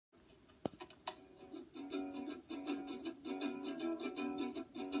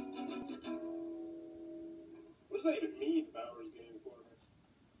played a Mead Bowers game for me.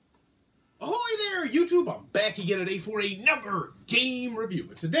 Ahoy there, YouTube! I'm back again today for another game review.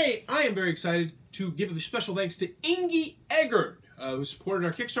 But today, I am very excited to give a special thanks to Ingi Eggert, who supported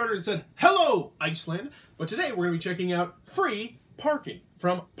our Kickstarter and said, "Hello, Iceland!" But today, we're going to be checking out Free Parking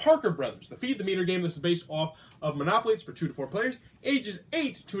from Parker Brothers, the Feed the Meter game. This is based off of Monopoly. It's for 2 to 4 players, ages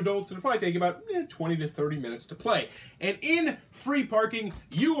 8 to adults, and it'll probably take about 20 to 30 minutes to play. And in Free Parking,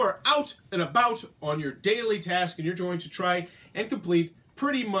 you are out and about on your daily task, and you're going to try and complete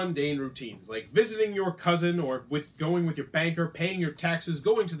pretty mundane routines, like visiting your cousin, or going with your banker, paying your taxes,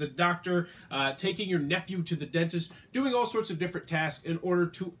 going to the doctor, taking your nephew to the dentist, doing all sorts of different tasks in order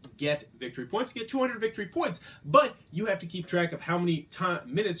to get victory points. Get 200 victory points, but you have to keep track of how many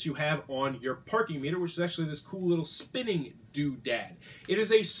minutes you have on your parking meter, which is actually this cool little spinning doodad. It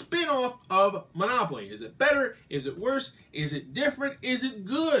is a spin-off of Monopoly. Is it better? Is it worse? Is it different? Is it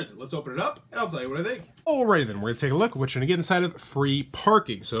good? Let's open it up, and I'll tell you what I think. Alrighty then, we're going to take a look at what's going to get inside of Free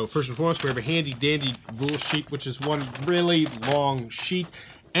Parking. So first and foremost, we have a handy-dandy rule sheet, which is one really long sheet.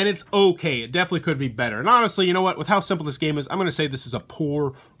 And it's okay. It definitely could be better. And honestly, you know what? With how simple this game is, I'm going to say this is a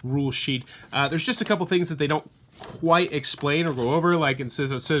poor rule sheet. There's just a couple things that they don't quite explain or go over. Like it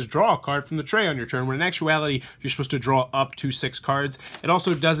says draw a card from the tray on your turn, when in actuality, you're supposed to draw up to 6 cards. It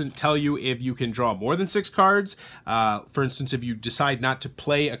also doesn't tell you if you can draw more than 6 cards. For instance, if you decide not to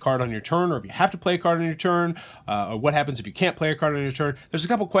play a card on your turn, or if you have to play a card on your turn, or what happens if you can't play a card on your turn. There's a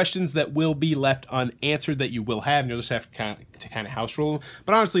couple questions that will be left unanswered that you will have, and you'll just have to kind of house roll them.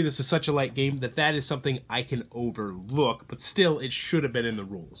 But honestly, this is such a light game that is something I can overlook, but still, it should have been in the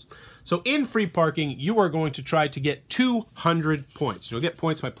rules. So in Free Parking, you are going to try to get 200 points. You'll get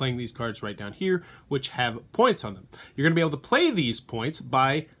points by playing these cards right down here, which have points on them. You're going to be able to play these points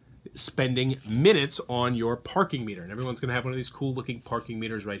by spending minutes on your parking meter. And everyone's going to have one of these cool looking parking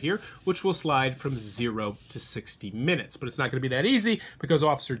meters right here, which will slide from 0 to 60 minutes. But it's not going to be that easy, because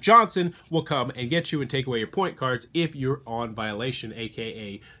Officer Johnson will come and get you and take away your point cards if you're on violation,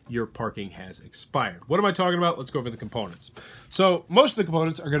 aka your parking has expired. What am I talking about? Let's go over the components. So most of the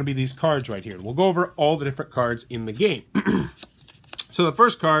components are going to be these cards right here. We'll go over all the different cards in the game. So the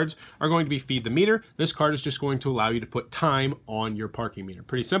first cards are going to be Feed the Meter. This card is just going to allow you to put time on your parking meter.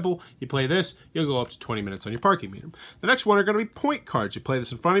 Pretty simple. You play this, you'll go up to 20 minutes on your parking meter. The next one are going to be Point cards. You play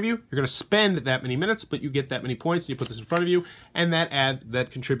this in front of you, you're going to spend that many minutes, but you get that many points, and you put this in front of you, and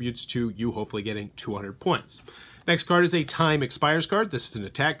that contributes to you hopefully getting 200 points. Next card is a Time Expires card. This is an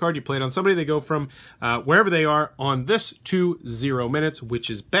attack card. You play it on somebody. They go from wherever they are on this to 0 minutes, which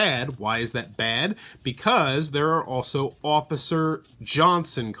is bad. Why is that bad? Because there are also Officer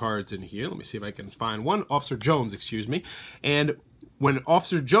Johnson cards in here. Let me see if I can find one. Officer Jones, excuse me. And when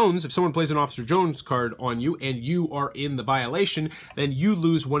Officer Jones, if someone plays an Officer Jones card on you and you are in the violation, then you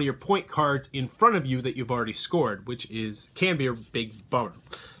lose one of your point cards in front of you that you've already scored, which can be a big bummer.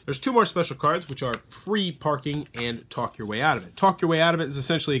 There's 2 more special cards, which are Free Parking and Talk Your Way Out of It. Talk Your Way Out of It is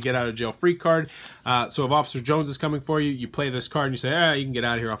essentially a get-out-of-jail-free card. So if Officer Jones is coming for you, you play this card and you say, you can get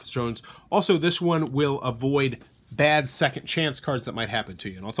out of here, Officer Jones. Also, this one will avoid bad second chance cards that might happen to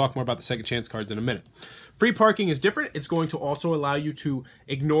you. And I'll talk more about the second chance cards in a minute. Free Parking is different. It's going to also allow you to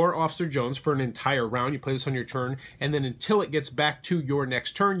ignore Officer Jones for an entire round. You play this on your turn, and then until it gets back to your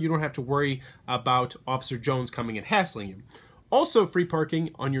next turn, you don't have to worry about Officer Jones coming and hassling you. Also, Free Parking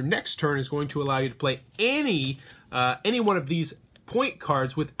on your next turn is going to allow you to play any one of these point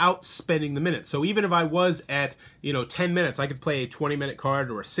cards without spending the minutes. So even if I was at 10 minutes, I could play a 20-minute card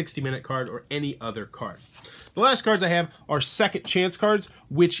or a 60-minute card or any other card. The last cards I have are second chance cards,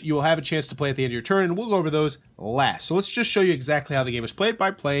 which you will have a chance to play at the end of your turn, and we'll go over those last. So let's just show you exactly how the game is played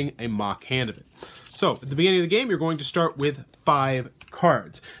by playing a mock hand of it. So at the beginning of the game, you're going to start with 5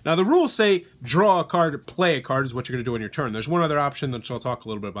 cards. Now the rules say draw a card, play a card is what you're going to do on your turn. There's one other option that I'll talk a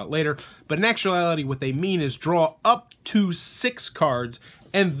little bit about later, but in actuality what they mean is draw up to 6 cards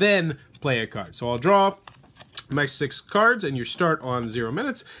and then play a card. So I'll draw my 6 cards and you start on 0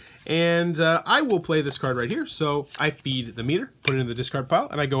 minutes, and I will play this card right here. So I feed the meter, put it in the discard pile,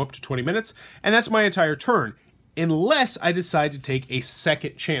 and I go up to 20 minutes, and that's my entire turn, unless I decide to take a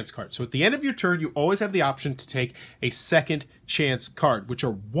second chance card. So at the end of your turn, you always have the option to take a second chance card, which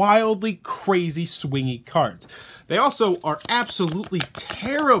are wildly crazy swingy cards. They also are absolutely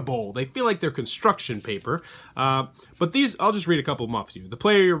terrible. They feel like they're construction paper, but these, I'll just read a couple of them off to you. The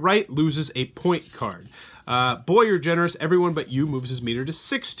player on your right loses a point card. Boy, you're generous. Everyone but you moves his meter to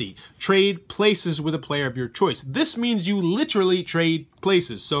 60. Trade places with a player of your choice. This means you literally trade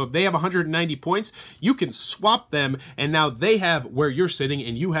places. So if they have 190 points, you can swap them, and now they have where you're sitting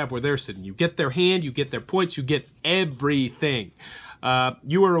and you have where they're sitting. You get their hand, you get their points, you get everything.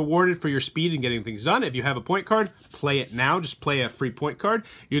 You are rewarded for your speed in getting things done. If you have a point card, play it now. Just play a free point card.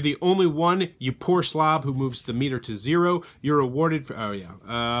 You're the only one, you poor slob, who moves the meter to 0. You're rewarded for... Oh,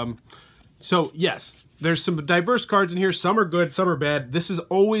 yeah. So, yes, there's some diverse cards in here. Some are good, some are bad. This is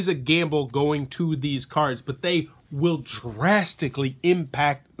always a gamble going to these cards, but they will drastically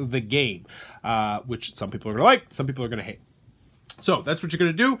impact the game, which some people are going to like, some people are going to hate. So that's what you're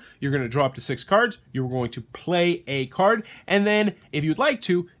going to do. You're going to draw up to 6 cards. You're going to play a card. And then, if you'd like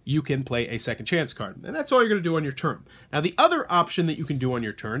to, you can play a second chance card. And that's all you're going to do on your turn. Now, the other option that you can do on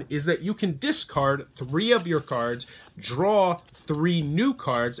your turn is that you can discard 3 of your cards, draw 3 new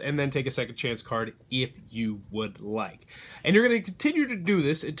cards, and then take a second chance card if you would like. And you're going to continue to do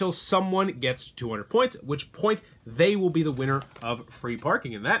this until someone gets 200 points, at which point they will be the winner of free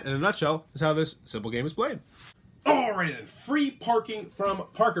parking. And that, in a nutshell, is how this simple game is played. Alrighty then, free parking from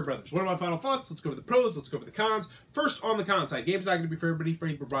Parker Brothers. What are my final thoughts? Let's go over the pros, let's go over the cons. First, on the con side, game's not going to be for everybody for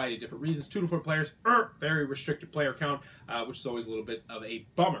a variety of different reasons. 2 to 4 players, very restricted player count, which is always a little bit of a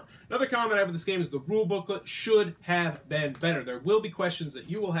bummer. Another con that I have with this game is the rule booklet should have been better. There will be questions that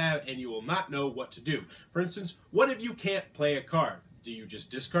you will have and you will not know what to do. For instance, what if you can't play a card? Do you just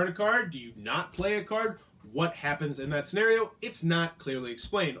discard a card? Do you not play a card? What happens in that scenario? It's not clearly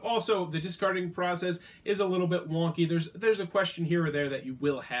explained. Also, the discarding process is a little bit wonky. There's a question here or there that you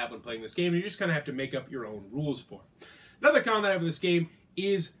will have when playing this game, and you just kind of have to make up your own rules for it. Another con that I have with this game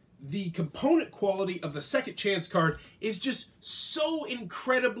is the component quality of the second chance card is just so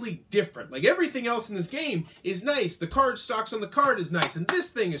incredibly different. Like, everything else in this game is nice. The card stocks on the card is nice, and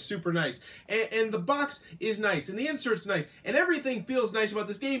this thing is super nice, and the box is nice, and the insert's nice, and everything feels nice about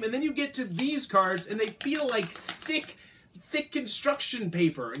this game, and then you get to these cards, and they feel like thick construction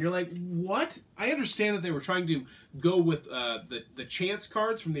paper, and you're like, what? I understand that they were trying to go with the chance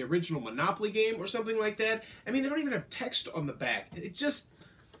cards from the original Monopoly game or something like that. I mean, they don't even have text on the back. It just...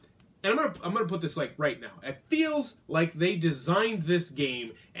 And I'm gonna put this like right now. It feels like they designed this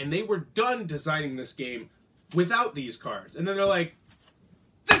game and they were done designing this game without these cards. And then they're like,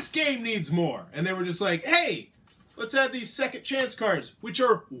 this game needs more. And they were just like, hey, let's add these second chance cards, which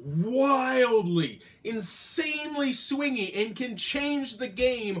are wildly, insanely swingy and can change the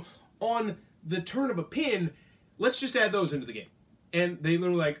game on the turn of a pin. Let's just add those into the game. And they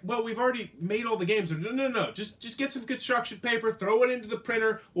were like, well, we've already made all the games. No, just get some construction paper, throw it into the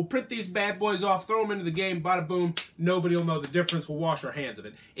printer, we'll print these bad boys off, throw them into the game, bada boom, nobody will know the difference, we'll wash our hands of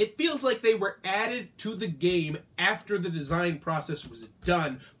it. It feels like they were added to the game after the design process was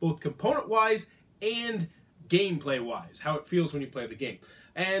done, both component-wise and gameplay-wise, how it feels when you play the game.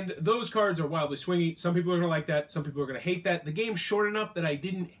 And those cards are wildly swingy. Some people are going to like that, some people are going to hate that. The game's short enough that I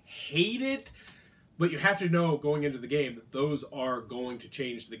didn't hate it, but you have to know going into the game that those are going to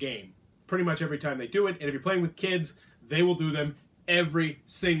change the game pretty much every time they do it. And if you're playing with kids, they will do them every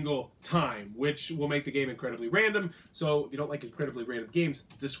single time, which will make the game incredibly random. So if you don't like incredibly random games,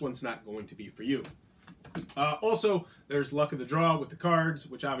 this one's not going to be for you. Also, there's luck of the draw with the cards,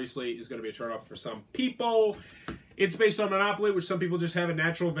 which obviously is going to be a turnoff for some people. It's based on Monopoly, which some people just have a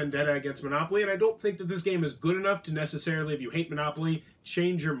natural vendetta against Monopoly. And I don't think that this game is good enough to necessarily, if you hate Monopoly,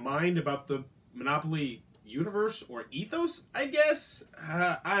 change your mind about the Monopoly universe or ethos, I guess.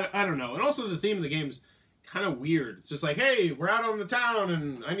 I don't know. And also the theme of the game is kind of weird. It's just like, hey, we're out on the town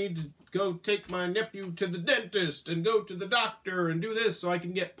and I need to go take my nephew to the dentist and go to the doctor and do this so I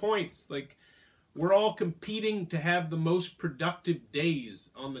can get points. Like, we're all competing to have the most productive days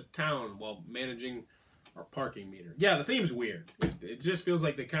on the town while managing our parking meter. Yeah, the theme's weird. It just feels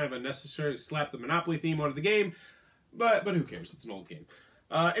like they kind of unnecessarily slapped the Monopoly theme onto the game, but who cares? It's an old game.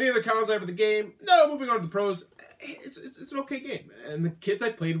 Any other cons I have with the game? No, moving on to the pros. It's an okay game. And the kids I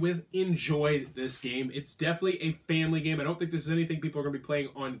played with enjoyed this game. It's definitely a family game. I don't think this is anything people are going to be playing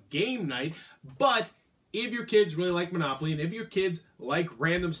on game night. But if your kids really like Monopoly, and if your kids like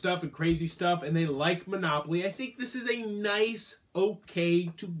random stuff and crazy stuff, and they like Monopoly, I think this is a nice, okay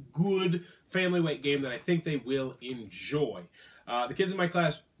to good family weight game that I think they will enjoy. The kids in my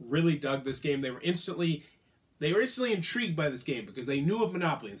class really dug this game. They were instantly intrigued by this game because they knew of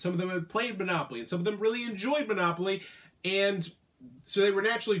Monopoly, and some of them had played Monopoly, and some of them really enjoyed Monopoly, and so they were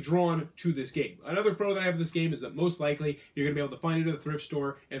naturally drawn to this game. Another pro that I have in this game is that most likely you're going to be able to find it at a thrift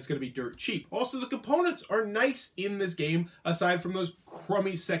store, and it's going to be dirt cheap. Also, the components are nice in this game, aside from those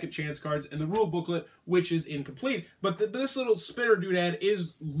crummy second chance cards and the rule booklet, which is incomplete. But this little spinner doodad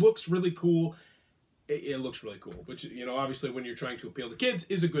looks really cool. it looks really cool, which, you know, obviously when you're trying to appeal to kids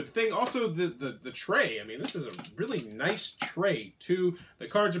is a good thing. Also, the tray. I mean, this is a really nice tray, too. The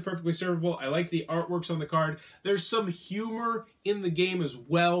cards are perfectly servable. I like the artworks on the card. There's some humor in the game as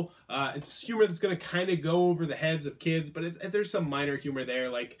well. It's humor that's going to kind of go over the heads of kids, but there's some minor humor there,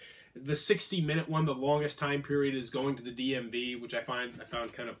 like the 60-minute one, the longest time period is going to the DMV, which I found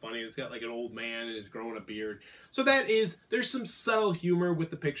kind of funny. It's got like an old man and is growing a beard. So there's some subtle humor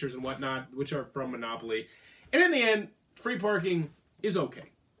with the pictures and whatnot, which are from Monopoly. And in the end, free parking is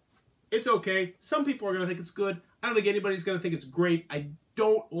okay. It's okay. Some people are going to think it's good. I don't think anybody's going to think it's great. I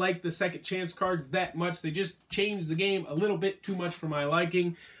don't like the second chance cards that much. They just changed the game a little bit too much for my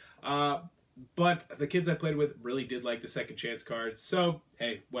liking. But the kids I played with really did like the second chance cards. So,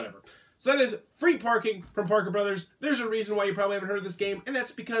 hey, whatever. So that is free parking from Parker Brothers. There's a reason why you probably haven't heard of this game, and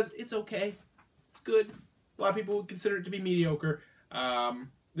that's because it's okay. It's good. A lot of people would consider it to be mediocre.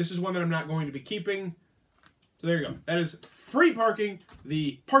 This is one that I'm not going to be keeping. So there you go. That is free parking,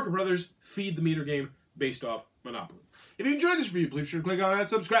 the Parker Brothers Feed the Meter game based off Monopoly. If you enjoyed this review, please be sure to click on that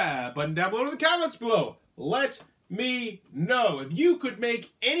subscribe button down below in the comments below. Let me know. If you could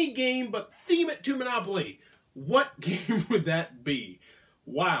make any game but theme it to Monopoly, what game would that be?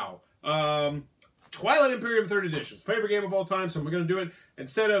 Wow. Twilight Imperium 3rd Edition. Favorite game of all time, so we're going to do it.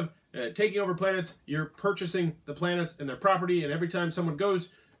 Instead of taking over planets, you're purchasing the planets and their property, and every time someone goes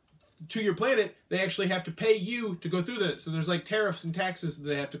to your planet, they actually have to pay you to go through that. So there's like tariffs and taxes that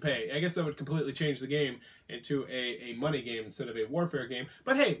they have to pay. I guess that would completely change the game into a money game instead of a warfare game.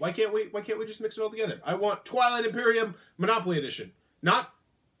 But hey, why can't we just mix it all together? I want Twilight Imperium Monopoly Edition, not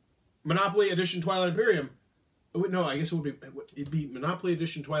Monopoly Edition Twilight Imperium. No, I guess it'd be Monopoly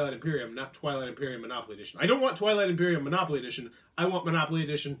Edition Twilight Imperium, not Twilight Imperium Monopoly Edition. I don't want Twilight Imperium Monopoly Edition. I want Monopoly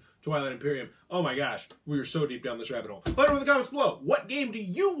Edition Twilight Imperium. Oh my gosh, we are so deep down this rabbit hole. Let me know in the comments below. What game do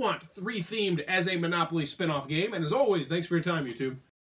you want 3-themed as a Monopoly spin-off game? And as always, thanks for your time, YouTube.